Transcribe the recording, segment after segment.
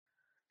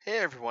Hey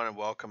everyone, and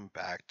welcome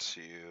back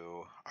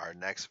to our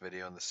next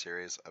video in the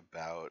series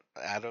about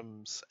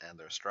atoms and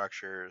their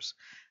structures.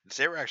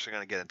 Today we're actually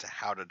going to get into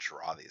how to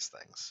draw these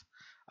things.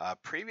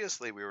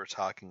 Previously, we were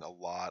talking a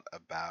lot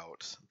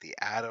about the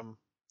atom.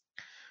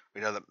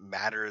 We know that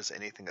matter is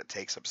anything that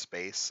takes up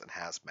space and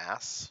has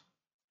mass.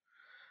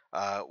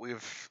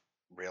 We've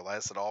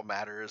realized that all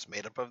matter is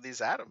made up of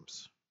these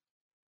atoms.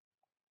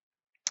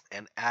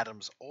 And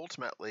atoms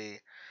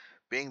ultimately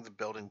being the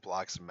building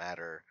blocks of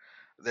matter,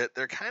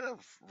 they're kind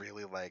of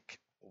really like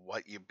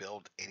what you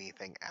build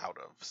anything out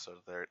of. So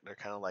they're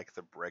kind of like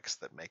the bricks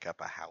that make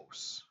up a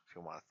house, if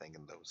you want to think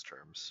in those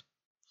terms.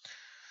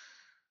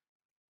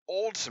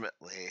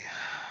 Ultimately,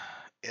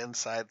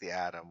 inside the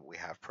atom, we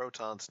have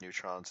protons,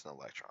 neutrons, and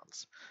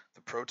electrons.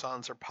 The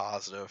protons are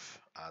positive.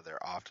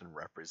 They're often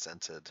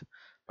represented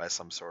by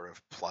some sort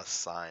of plus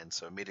sign.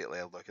 So immediately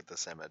I look at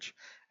this image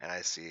and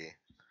I see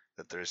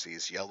that there's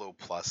these yellow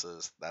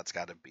pluses. That's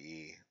got to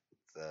be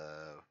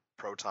the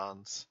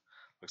protons.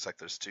 Looks like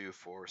there's 2,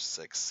 4,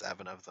 6,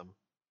 7 of them.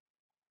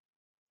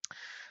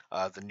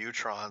 The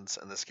neutrons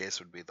in this case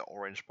would be the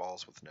orange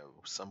balls with no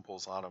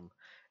symbols on them,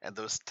 and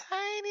those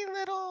tiny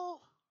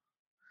little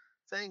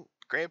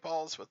gray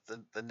balls with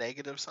the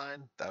negative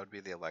sign, that would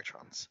be the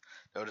electrons.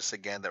 Notice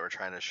again that we're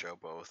trying to show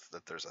both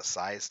that there's a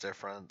size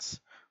difference,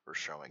 we're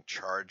showing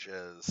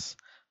charges.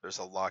 There's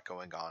a lot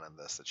going on in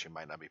this that you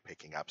might not be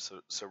picking up.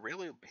 So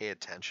really pay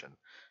attention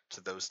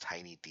to those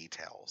tiny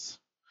details.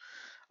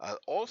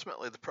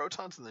 Ultimately, the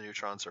protons and the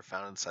neutrons are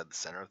found inside the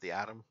center of the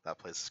atom. That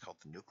place is called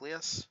the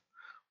nucleus,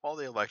 while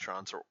the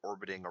electrons are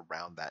orbiting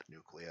around that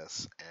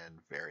nucleus in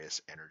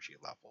various energy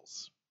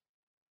levels.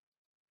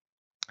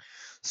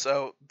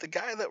 So the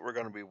guy that we're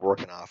going to be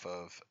working off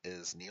of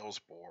is Niels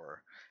Bohr,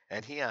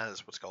 and he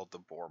has what's called the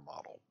Bohr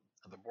model.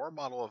 And the Bohr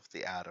model of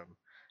the atom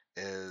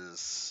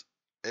is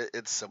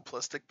it's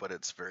simplistic, but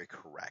it's very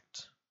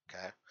correct.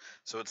 Okay,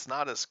 so it's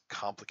not as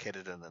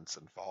complicated and it's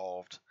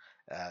involved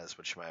as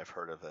what you might have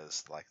heard of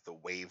as like the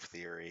wave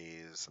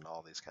theories and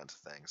all these kinds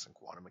of things in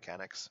quantum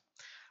mechanics.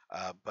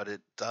 But it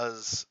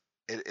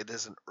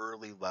is an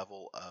early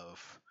level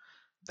of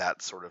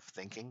that sort of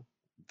thinking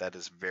that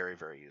is very,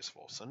 very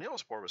useful. So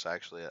Niels Bohr was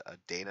actually a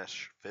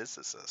Danish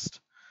physicist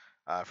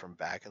from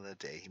back in the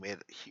day. He made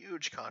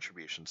huge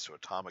contributions to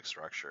atomic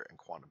structure and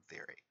quantum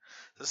theory.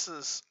 This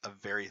is a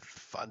very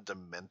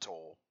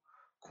fundamental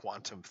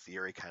quantum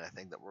theory kind of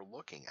thing that we're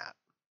looking at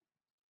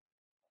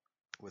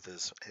with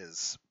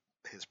his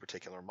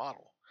particular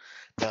model.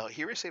 Now,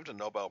 he received a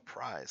Nobel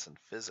Prize in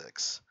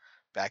physics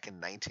back in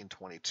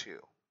 1922.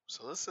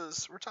 So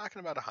we're talking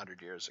about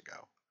 100 years ago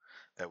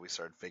that we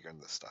started figuring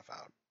this stuff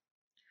out.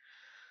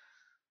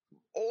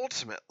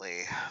 Ultimately,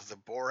 the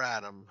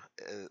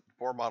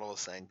Bohr model is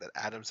saying that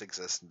atoms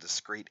exist in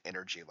discrete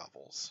energy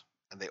levels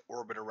and they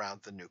orbit around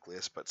the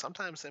nucleus, but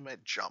sometimes they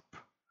might jump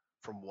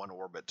from one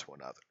orbit to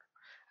another.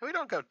 And we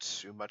don't go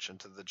too much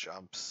into the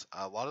jumps.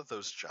 A lot of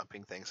those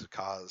jumping things are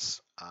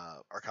caused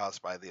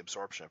by the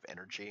absorption of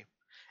energy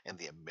and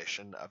the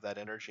emission of that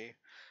energy.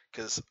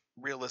 Because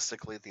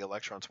realistically, the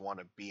electrons want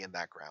to be in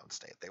that ground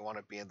state. They want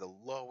to be in the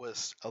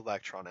lowest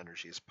electron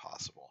energies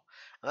possible.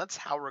 And that's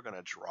how we're going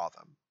to draw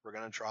them. We're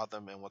going to draw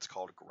them in what's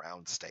called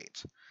ground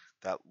state,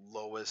 that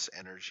lowest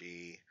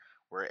energy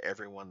where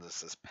everyone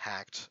is as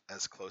packed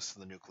as close to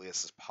the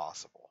nucleus as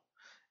possible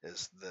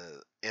is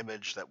the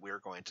image that we're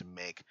going to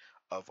make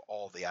of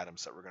all the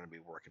atoms that we're going to be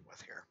working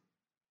with here.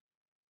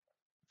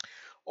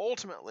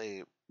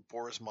 Ultimately,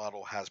 Bohr's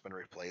model has been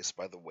replaced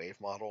by the wave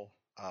model,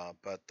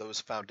 but those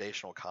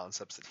foundational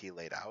concepts that he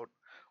laid out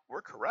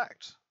were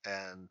correct.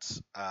 And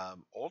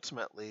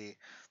ultimately,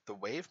 the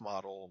wave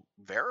model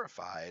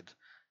verified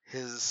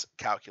his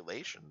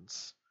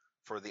calculations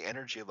for the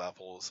energy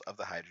levels of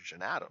the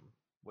hydrogen atom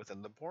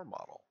within the Bohr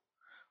model,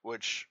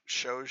 which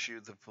shows you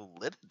the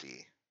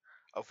validity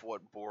of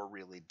what Bohr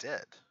really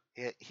did.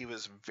 He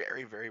was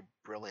very, very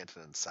brilliant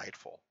and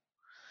insightful.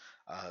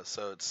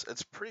 So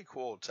it's pretty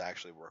cool to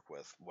actually work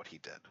with what he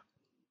did.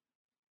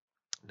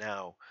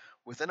 Now,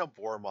 within a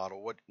Bohr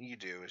model, what you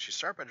do is you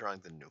start by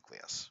drawing the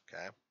nucleus.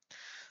 Okay,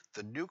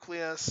 the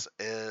nucleus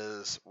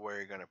is where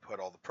you're going to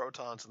put all the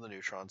protons and the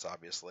neutrons,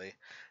 obviously.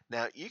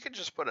 Now, you can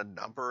just put a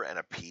number and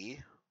a p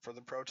for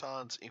the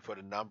protons. You put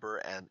a number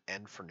and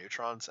n for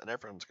neutrons, and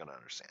everyone's going to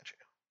understand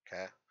you.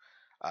 Okay.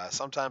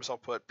 Sometimes I'll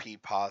put p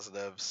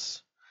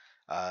positives.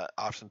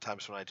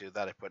 Oftentimes when I do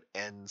that, I put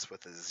n's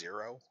with a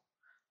 0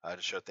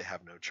 to show that they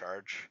have no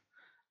charge.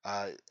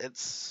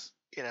 It's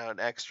an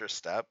extra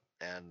step,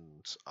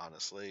 and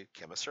honestly,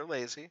 chemists are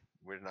lazy.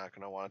 We're not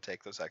going to want to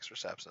take those extra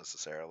steps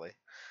necessarily.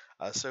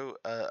 So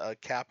a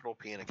capital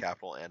P and a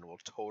capital N will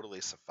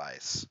totally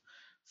suffice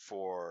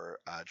for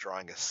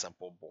drawing a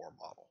simple Bohr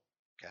model.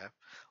 Okay.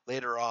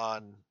 Later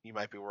on, you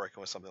might be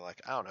working with something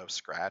like, I don't know,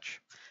 Scratch,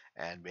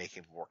 and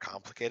making more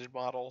complicated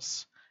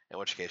models, in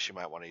which case you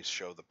might want to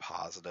show the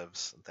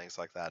positives and things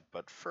like that.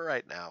 But for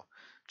right now,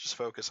 just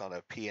focus on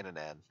a P and an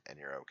N, and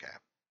you're okay.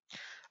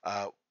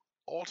 Uh,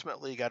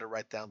 Ultimately, you got to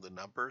write down the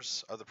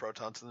numbers of the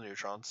protons and the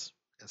neutrons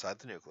inside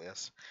the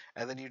nucleus,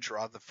 and then you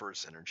draw the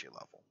first energy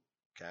level.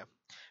 Okay.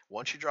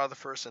 Once you draw the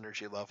first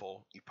energy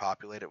level, you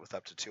populate it with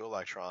up to 2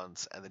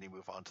 electrons, and then you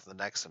move on to the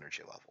next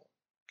energy level.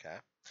 Okay?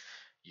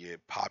 You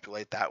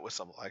populate that with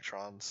some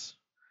electrons,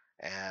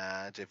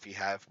 and if you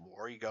have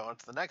more, you go on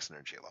to the next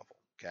energy level.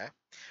 Okay?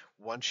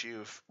 Once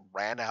you've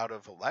ran out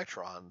of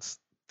electrons,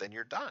 then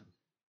you're done.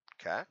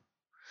 Okay?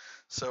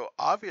 So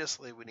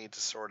obviously we need to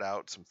sort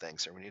out some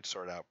things here. We need to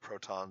sort out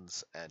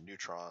protons and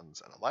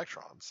neutrons and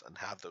electrons and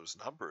have those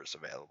numbers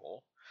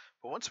available.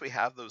 But once we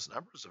have those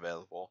numbers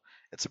available,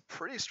 it's a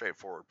pretty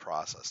straightforward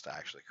process to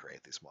actually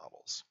create these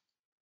models.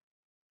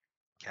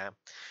 Okay.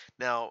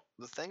 Now,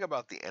 the thing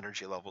about the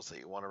energy levels that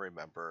you want to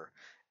remember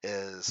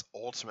is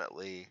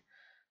ultimately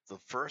the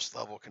first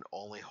level can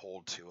only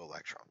hold 2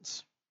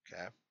 electrons.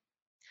 Okay.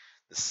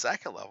 The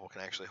second level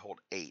can actually hold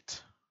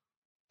 8.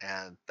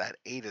 And that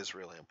 8 is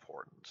really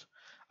important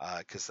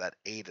because that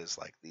 8 is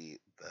like the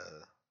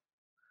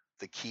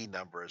key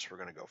number as we're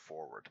going to go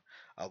forward.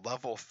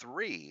 Level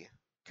 3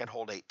 can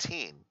hold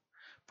 18,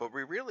 but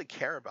we really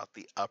care about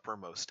the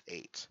uppermost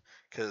 8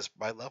 because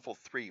by level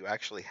 3 you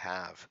actually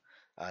have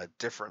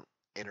different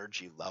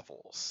energy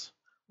levels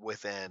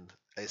within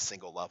a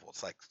single level.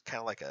 It's like kind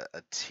of like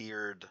a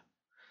tiered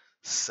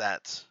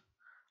set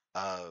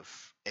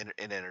of in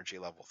energy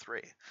level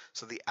 3.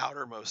 So the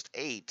outermost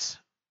 8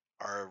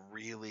 are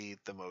really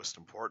the most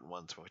important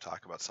ones when we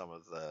talk about some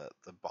of the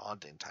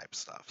bonding type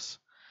stuffs.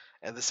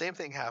 And the same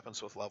thing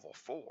happens with level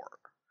 4,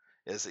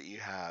 is that you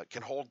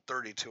can hold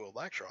 32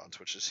 electrons,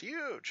 which is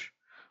huge,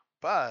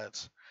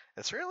 but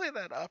it's really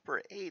that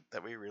upper 8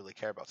 that we really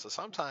care about. So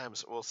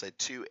sometimes we'll say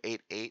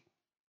 288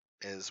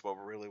 is what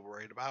we're really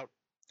worried about,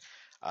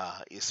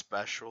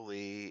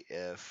 especially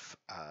if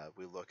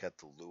we look at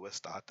the Lewis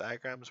dot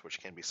diagrams, which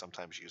can be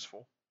sometimes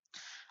useful.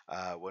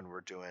 When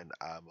we're doing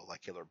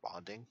molecular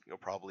bonding, you'll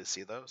probably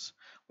see those.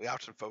 We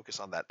often focus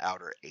on that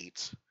outer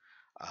 8,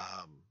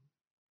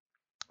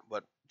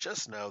 but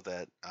just know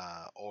that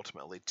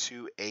ultimately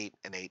 2, 8,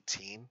 and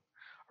 18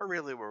 are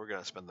really where we're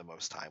going to spend the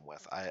most time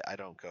with. I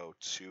don't go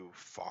too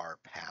far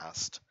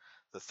past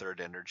the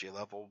third energy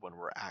level when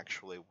we're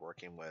actually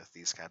working with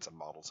these kinds of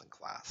models in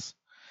class.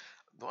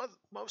 The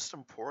most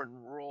important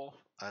rule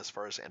as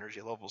far as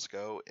energy levels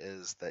go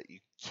is that you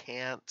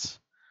can't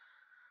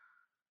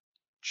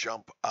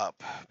jump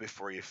up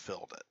before you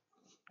filled it.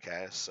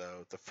 Okay,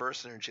 so the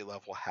first energy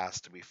level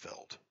has to be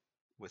filled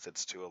with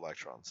its 2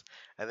 electrons,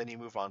 and then you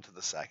move on to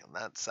the second.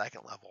 That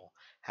second level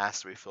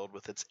has to be filled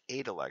with its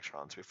 8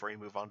 electrons before you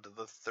move on to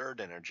the third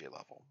energy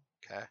level.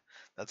 Okay,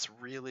 that's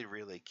really,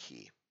 really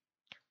key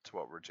to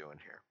what we're doing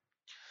here.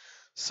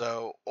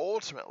 So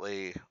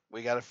ultimately,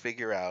 we got to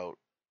figure out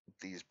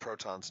these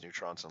protons,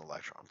 neutrons, and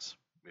electrons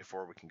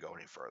before we can go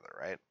any further,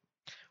 right?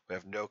 We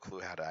have no clue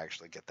how to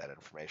actually get that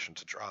information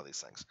to draw these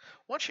things.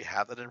 Once you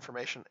have that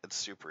information, it's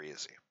super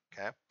easy,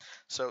 okay?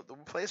 So the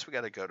place we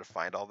got to go to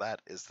find all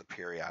that is the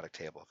periodic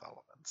table of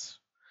elements.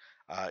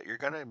 You're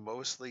going to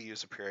mostly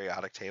use a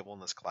periodic table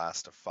in this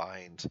class to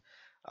find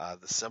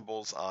the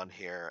symbols on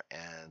here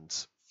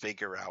and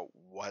figure out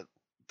what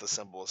the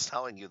symbol is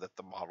telling you that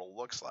the model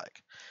looks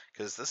like,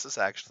 because this is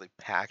actually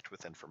packed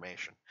with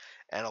information.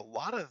 And a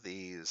lot of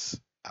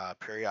these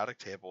periodic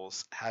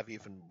tables have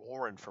even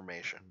more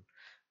information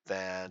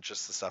than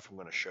just the stuff I'm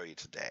going to show you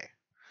today.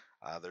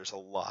 There's a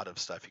lot of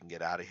stuff you can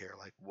get out of here,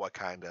 like what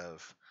kind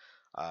of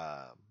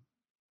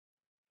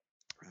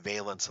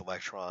valence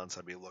electrons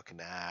I'd be looking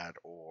at,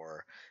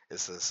 or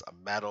is this a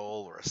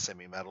metal or a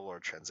semi-metal or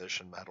a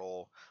transition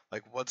metal?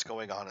 Like what's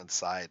going on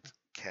inside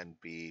can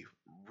be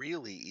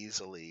really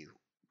easily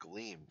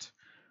gleaned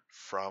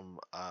from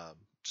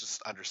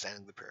just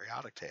understanding the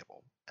periodic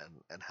table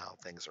and how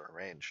things are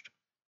arranged.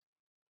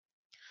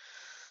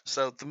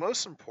 So the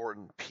most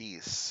important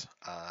piece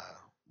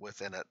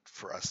within it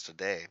for us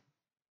today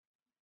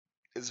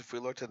is if we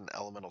looked at an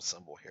elemental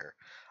symbol here,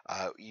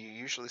 you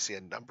usually see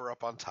a number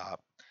up on top.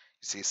 You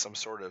see some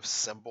sort of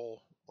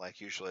symbol,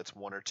 like usually it's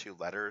 1 or 2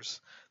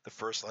 letters. The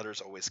first letter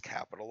is always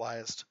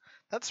capitalized.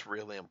 That's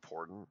really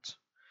important.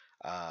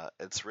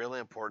 It's really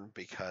important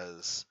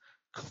because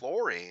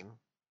chlorine,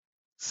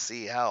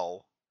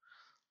 Cl,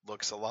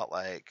 looks a lot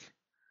like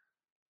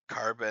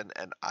carbon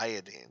and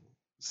iodine,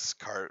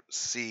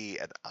 C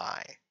and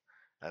I.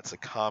 That's a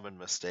common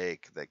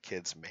mistake that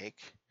kids make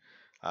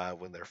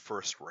when they're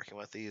first working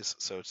with these.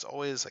 So it's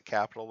always a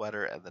capital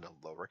letter and then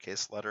a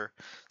lowercase letter.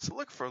 So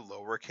look for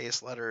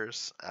lowercase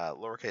letters.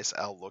 Lowercase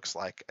l looks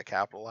like a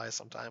capital I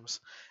sometimes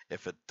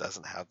if it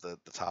doesn't have the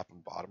top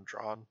and bottom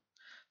drawn.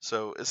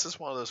 So this is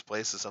one of those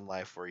places in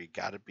life where you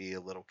got to be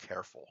a little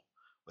careful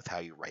with how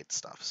you write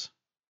stuffs.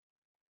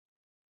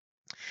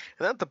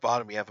 And then at the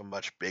bottom, you have a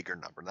much bigger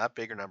number. And that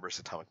bigger number is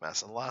atomic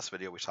mass. In the last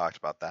video, we talked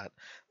about that,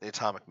 the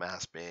atomic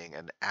mass being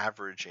an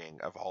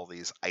averaging of all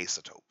these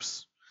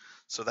isotopes.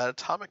 So that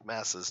atomic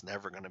mass is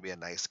never going to be a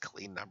nice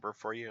clean number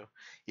for you.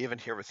 Even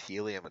here with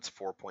helium, it's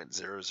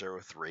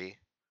 4.003.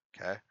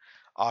 Okay.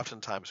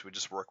 Oftentimes, we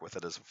just work with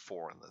it as a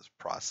 4 in this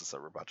process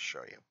that we're about to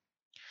show you.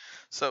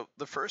 So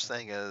the first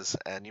thing is,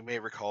 and you may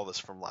recall this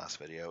from last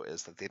video,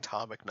 is that the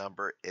atomic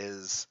number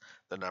is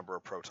the number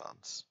of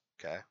protons.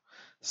 Okay,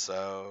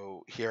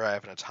 so here I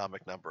have an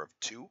atomic number of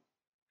 2.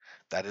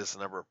 That is the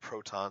number of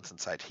protons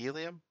inside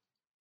helium.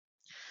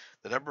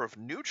 The number of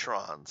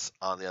neutrons,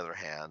 on the other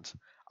hand,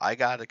 I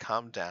got to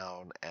come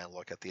down and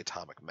look at the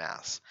atomic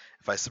mass.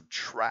 If I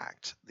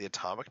subtract the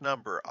atomic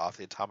number off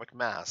the atomic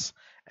mass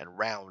and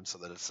round so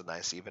that it's a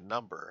nice even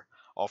number,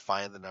 I'll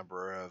find the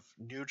number of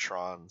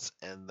neutrons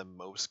in the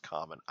most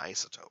common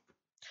isotope.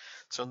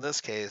 So in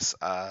this case,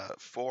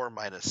 4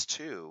 minus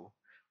 2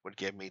 would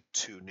give me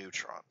 2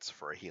 neutrons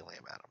for a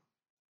helium atom.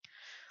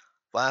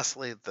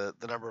 Lastly, the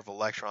number of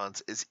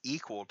electrons is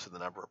equal to the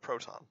number of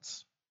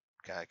protons.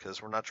 Okay,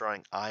 because we're not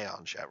drawing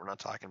ions yet. We're not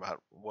talking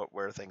about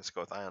where things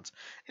go with ions.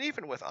 And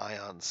even with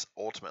ions,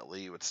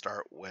 ultimately, you would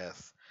start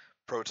with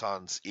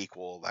protons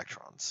equal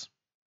electrons.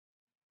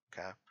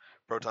 Okay,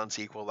 protons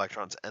equal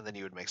electrons, and then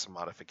you would make some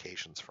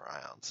modifications for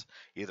ions,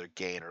 either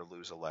gain or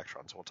lose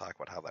electrons. We'll talk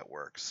about how that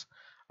works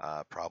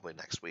probably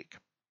next week.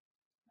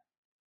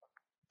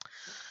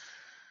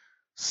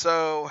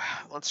 So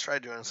let's try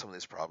doing some of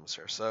these problems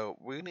here. So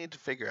we need to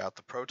figure out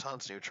the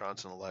protons,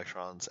 neutrons, and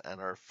electrons, and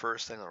our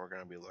first thing that we're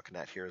going to be looking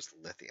at here is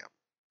lithium.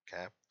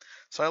 Okay,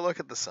 so I look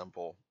at the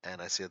symbol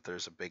and I see that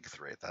there's a big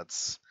 3.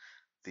 That's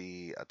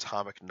the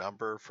atomic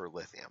number for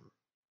lithium.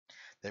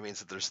 That means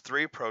that there's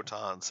 3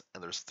 protons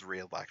and there's 3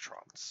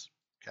 electrons.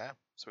 Okay,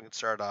 so we can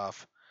start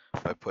off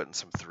by putting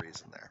some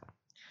 3's in there.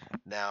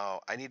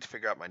 Now I need to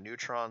figure out my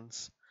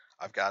neutrons.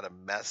 I've got a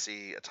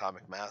messy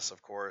atomic mass,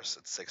 of course.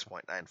 It's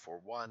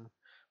 6.941.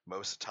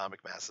 Most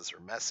atomic masses are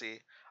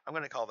messy. I'm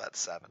going to call that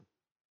 7.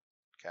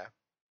 Okay.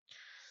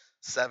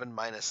 7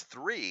 minus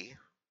 3,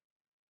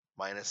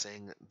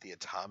 minusing the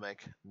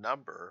atomic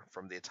number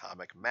from the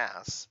atomic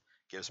mass,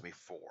 gives me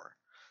 4.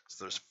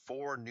 So there's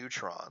 4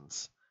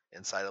 neutrons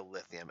inside a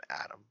lithium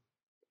atom.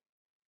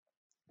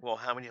 Well,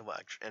 how many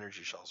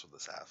energy shells will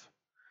this have?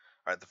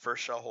 All right, the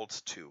first shell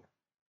holds 2.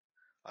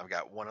 I've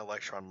got 1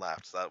 electron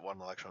left, so that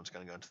 1 electron is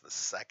going to go into the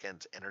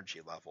second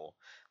energy level.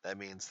 That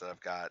means that I've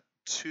got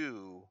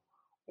 2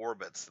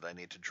 orbits that I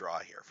need to draw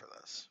here for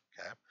this.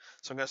 Okay,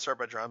 so I'm going to start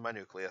by drawing my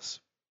nucleus.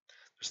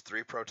 There's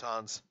 3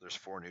 protons, there's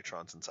 4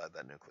 neutrons inside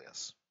that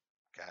nucleus.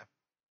 Okay,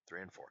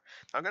 3 and 4.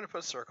 Now I'm going to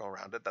put a circle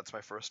around it. That's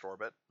my first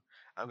orbit.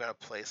 I'm going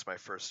to place my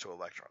first 2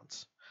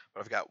 electrons,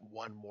 but I've got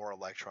 1 more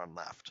electron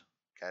left.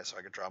 Okay, so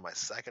I can draw my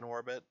second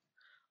orbit.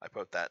 I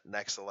put that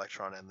next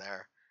electron in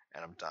there,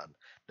 and I'm done.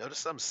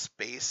 Notice I'm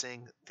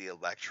spacing the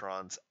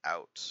electrons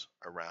out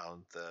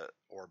around the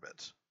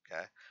orbit,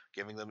 okay?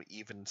 Giving them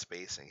even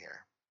spacing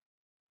here.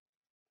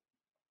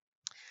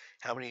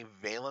 How many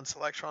valence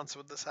electrons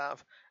would this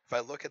have? If I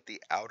look at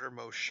the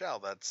outermost shell,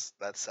 that's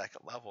that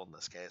second level in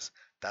this case,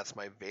 that's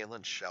my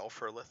valence shell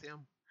for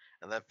lithium,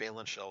 and that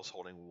valence shell is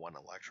holding 1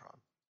 electron.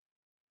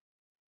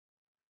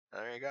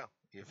 There you go.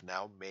 You've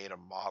now made a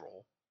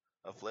model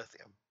of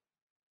lithium.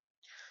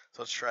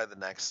 So let's try the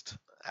next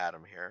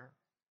atom here.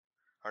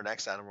 Our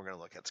next atom we're going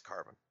to look at is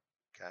carbon.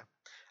 Okay.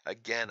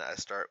 Again, I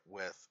start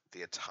with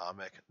the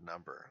atomic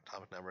number.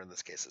 Atomic number in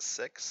this case is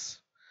 6.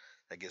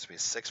 That gives me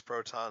 6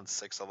 protons,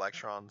 6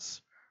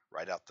 electrons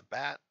right out the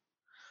bat.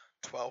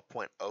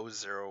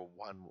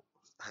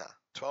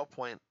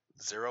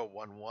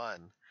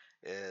 12.011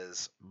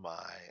 is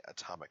my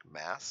atomic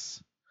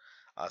mass.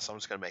 So I'm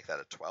just going to make that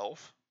a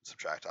 12.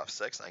 Subtract off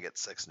 6, and I get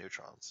 6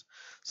 neutrons.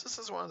 So this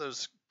is one of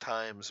those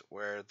times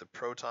where the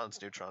protons,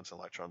 neutrons, and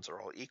electrons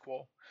are all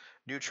equal.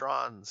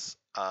 Neutrons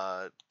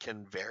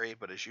can vary,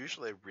 but is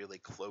usually really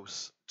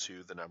close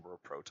to the number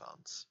of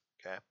protons.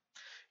 Okay,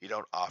 you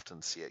don't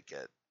often see it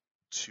get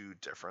too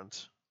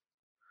different,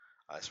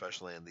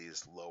 especially in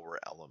these lower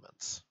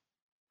elements,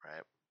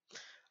 right?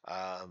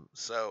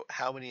 So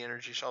how many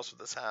energy shells would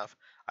this have?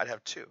 I'd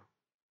have 2.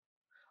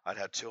 I'd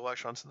have 2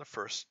 electrons in the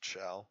first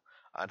shell.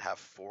 I'd have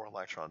 4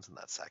 electrons in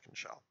that second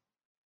shell.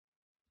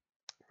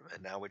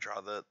 And now we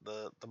draw the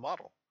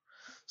model.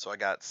 So I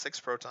got 6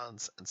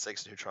 protons and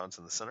 6 neutrons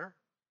in the center.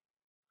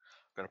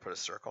 I'm going to put a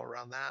circle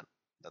around that.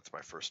 That's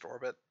my first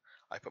orbit.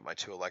 I put my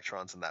 2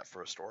 electrons in that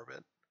first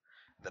orbit.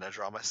 Then I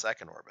draw my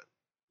second orbit.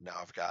 Now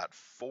I've got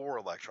 4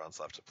 electrons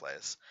left to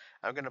place.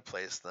 I'm going to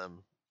place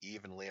them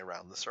evenly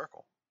around the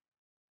circle.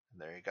 And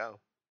there you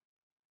go.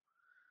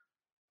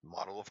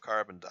 Model of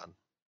carbon done.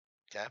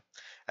 Okay,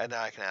 and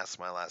now I can ask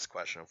my last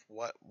question of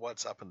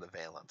what's up in the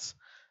valence.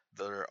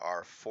 There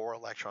are 4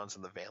 electrons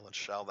in the valence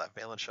shell. That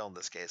valence shell in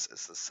this case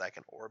is the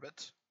second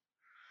orbit.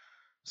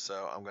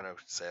 So I'm going to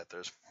say that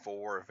there's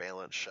 4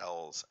 valence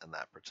shells in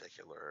that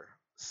particular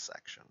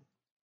section.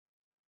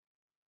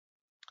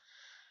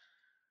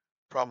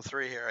 Problem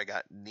 3 here, I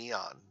got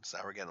neon. So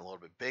now we're getting a little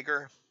bit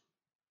bigger.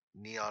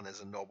 Neon is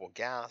a noble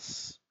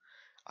gas.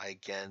 I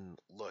again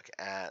look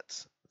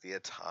at the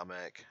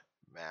atomic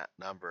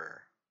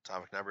number.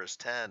 Atomic number is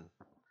 10.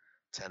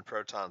 10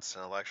 protons,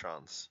 10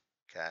 electrons.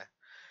 Okay.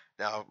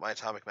 Now my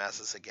atomic mass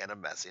is again a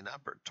messy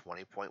number,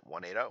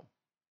 20.180.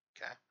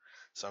 Okay.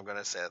 So I'm going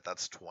to say that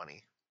that's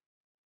 20,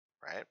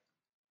 right?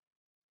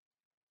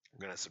 I'm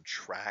going to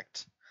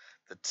subtract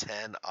the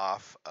 10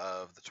 off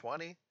of the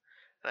 20, and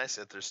I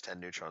said there's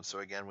 10 neutrons. So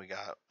again, we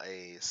got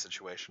a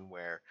situation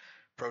where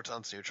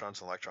protons,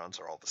 neutrons, and electrons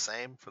are all the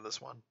same for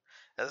this one.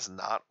 That is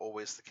not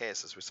always the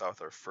case, as we saw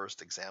with our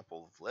first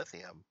example of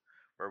lithium,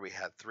 where we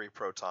had 3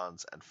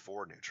 protons and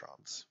 4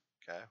 neutrons.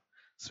 Okay,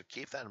 so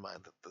keep that in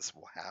mind that this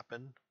will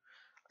happen,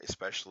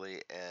 especially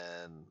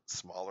in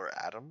smaller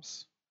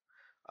atoms.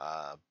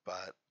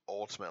 But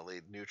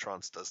ultimately,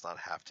 neutrons does not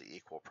have to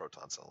equal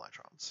protons and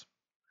electrons.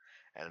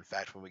 And in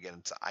fact, when we get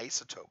into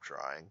isotope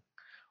drawing,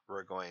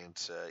 we're going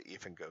to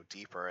even go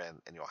deeper, and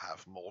you'll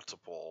have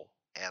multiple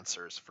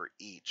answers for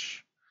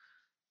each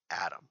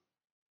atom.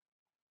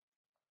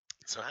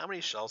 So how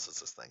many shells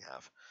does this thing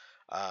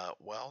have?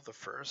 Well, the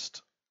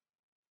first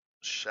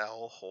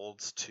shell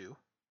holds 2.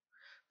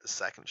 The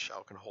second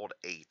shell can hold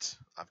 8.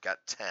 I've got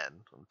 10.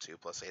 2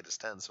 plus 8 is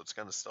 10, so it's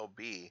going to still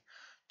be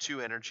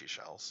 2 energy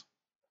shells.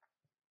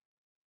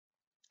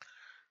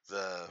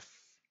 The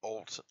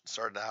ult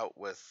started out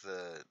with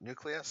the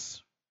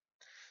nucleus,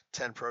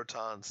 10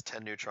 protons,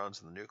 10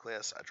 neutrons in the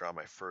nucleus. I draw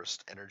my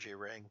first energy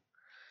ring.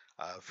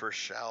 First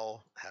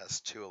shell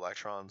has 2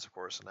 electrons, of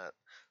course, in it.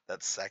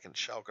 That second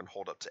shell can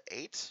hold up to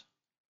 8,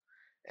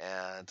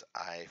 and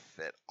I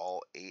fit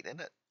all 8 in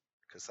it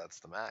because that's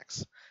the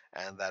max.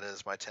 And that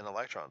is my 10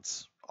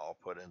 electrons all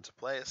put into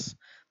place.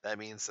 That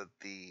means that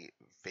the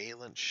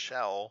valence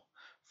shell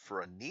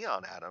for a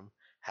neon atom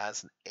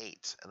has an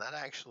 8, and that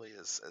actually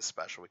is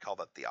special. We call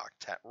that the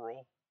octet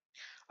rule.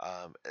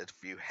 If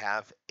you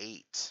have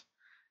 8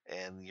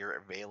 in your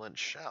valence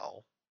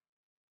shell,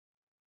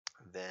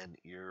 then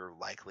you're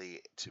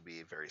likely to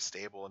be very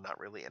stable and not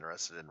really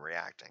interested in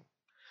reacting.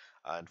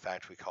 In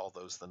fact, we call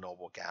those the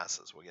noble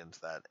gases. We'll get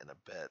into that in a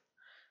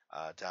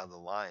bit down the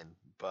line.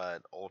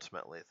 But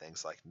ultimately,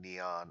 things like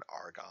neon,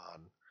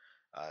 argon,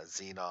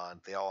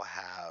 xenon, they all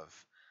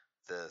have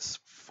this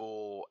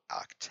full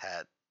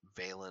octet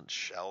valence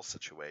shell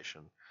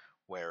situation,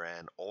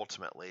 wherein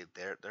ultimately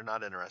they're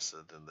not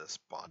interested in this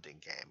bonding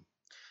game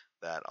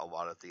that a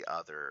lot of the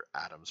other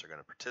atoms are going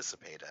to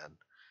participate in.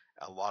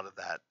 A lot of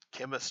that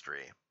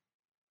chemistry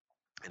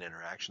and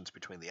interactions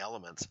between the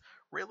elements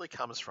really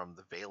comes from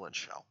the valence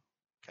shell.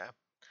 Okay,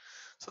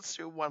 so let's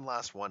do one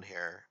last one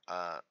here.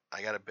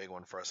 I got a big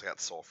one for us. I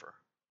got sulfur.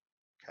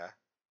 Okay,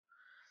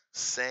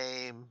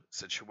 same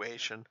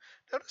situation.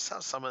 Notice how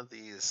some of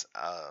these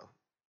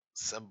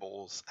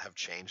symbols have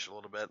changed a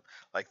little bit.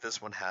 Like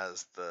this one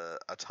has the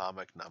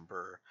atomic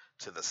number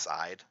to the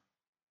side.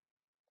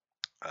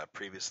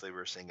 Previously, we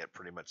were seeing it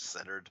pretty much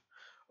centered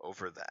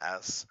over the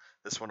S.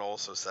 This one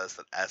also says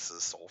that S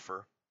is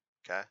sulfur.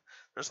 Okay,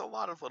 there's a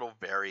lot of little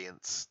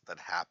variants that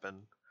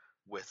happen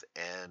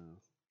within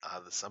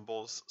the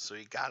symbols, so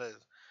you gotta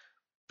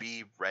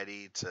be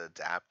ready to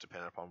adapt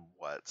depending upon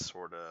what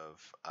sort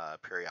of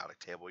periodic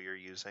table you're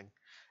using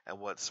and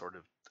what sort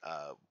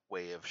of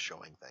way of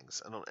showing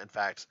things. And in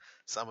fact,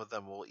 some of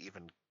them will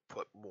even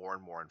put more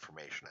and more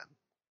information in.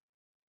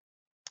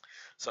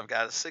 So I've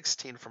got a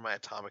 16 for my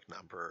atomic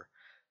number.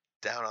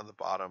 Down on the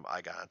bottom,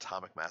 I got an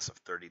atomic mass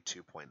of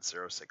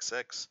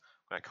 32.066.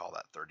 I'm going to call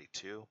that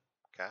 32.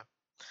 Okay.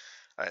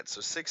 All right,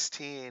 so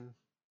 16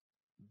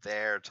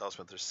 there tells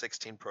me there's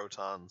 16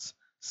 protons,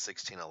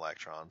 16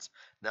 electrons.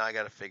 Now I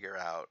got to figure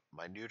out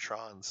my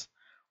neutrons.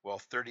 Well,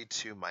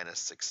 32 minus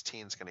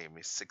 16 is going to give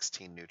me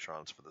 16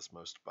 neutrons for this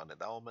most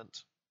abundant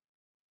element,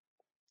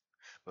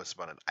 most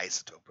abundant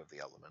isotope of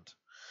the element.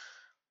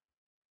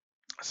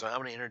 So how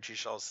many energy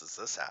shells does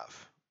this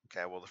have?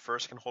 Okay, well, the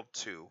first can hold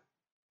 2.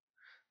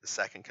 The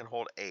second can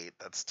hold 8.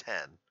 That's 10.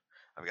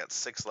 I've got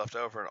 6 left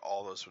over, and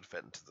all those would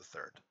fit into the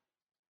third.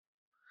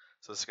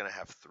 So it's going to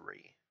have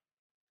 3.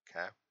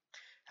 Okay.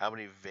 How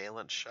many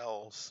valence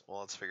shells?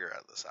 Well, let's figure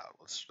this out.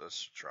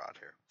 Let's draw it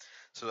here.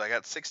 So I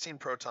got 16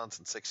 protons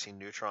and 16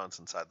 neutrons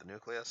inside the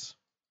nucleus.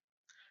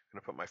 I'm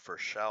going to put my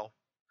first shell.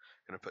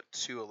 I'm going to put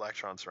 2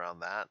 electrons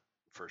around that.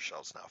 First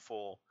shell's now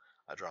full.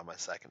 I draw my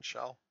second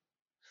shell.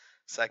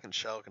 Second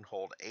shell can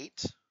hold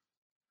 8.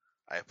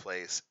 I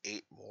place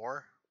 8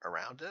 more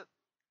around it.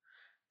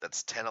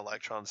 That's 10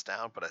 electrons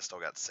down, but I still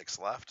got 6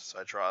 left. So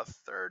I draw a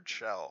third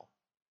shell.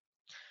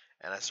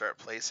 And I start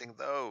placing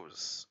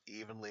those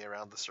evenly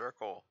around the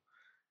circle.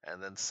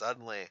 And then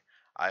suddenly,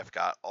 I've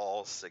got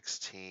all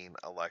 16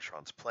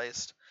 electrons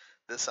placed.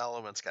 This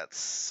element's got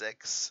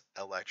 6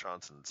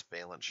 electrons in its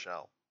valence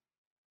shell.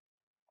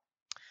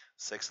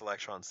 6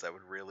 electrons that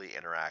would really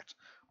interact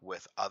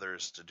with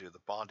others to do the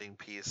bonding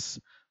piece.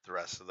 The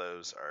rest of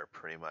those are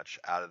pretty much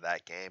out of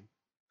that game.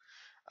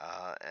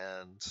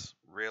 And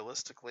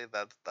realistically,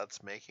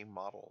 that's making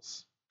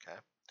models. Okay.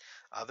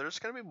 There's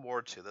going to be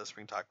more to this.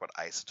 We can talk about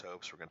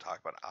isotopes. We're going to talk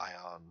about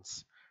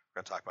ions. We're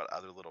going to talk about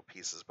other little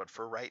pieces. But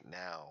for right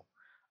now,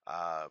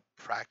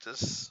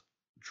 practice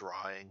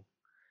drawing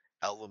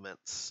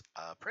elements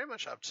pretty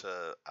much up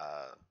to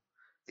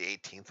the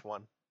 18th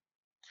one.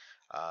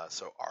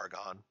 So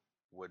argon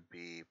would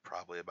be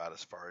probably about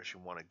as far as you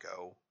want to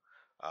go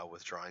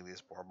with drawing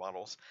these Bohr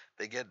models.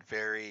 They get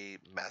very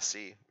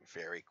messy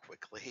very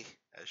quickly,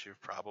 as you've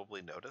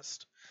probably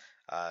noticed,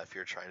 if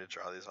you're trying to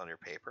draw these on your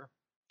paper.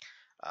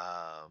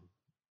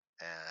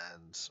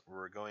 And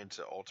we're going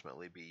to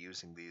ultimately be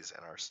using these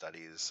in our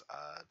studies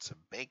to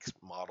make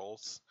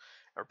models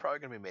we're probably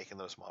going to be making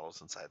those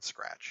models inside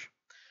Scratch.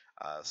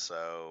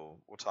 So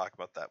we'll talk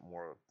about that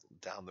more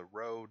down the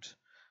road.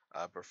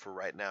 But for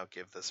right now,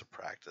 give this a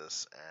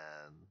practice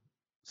and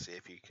see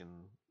if you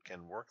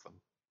can work them.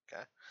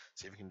 Okay,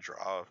 see if you can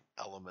draw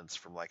elements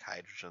from like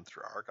hydrogen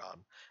through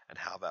argon and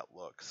how that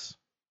looks.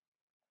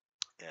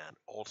 And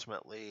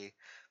ultimately,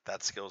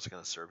 that skill is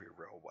going to serve you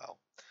real well.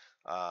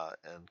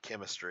 And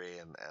chemistry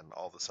and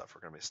all the stuff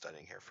we're going to be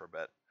studying here for a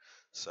bit.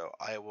 So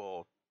I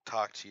will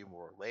talk to you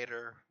more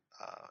later.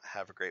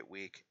 Have a great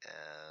week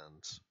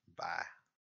and bye.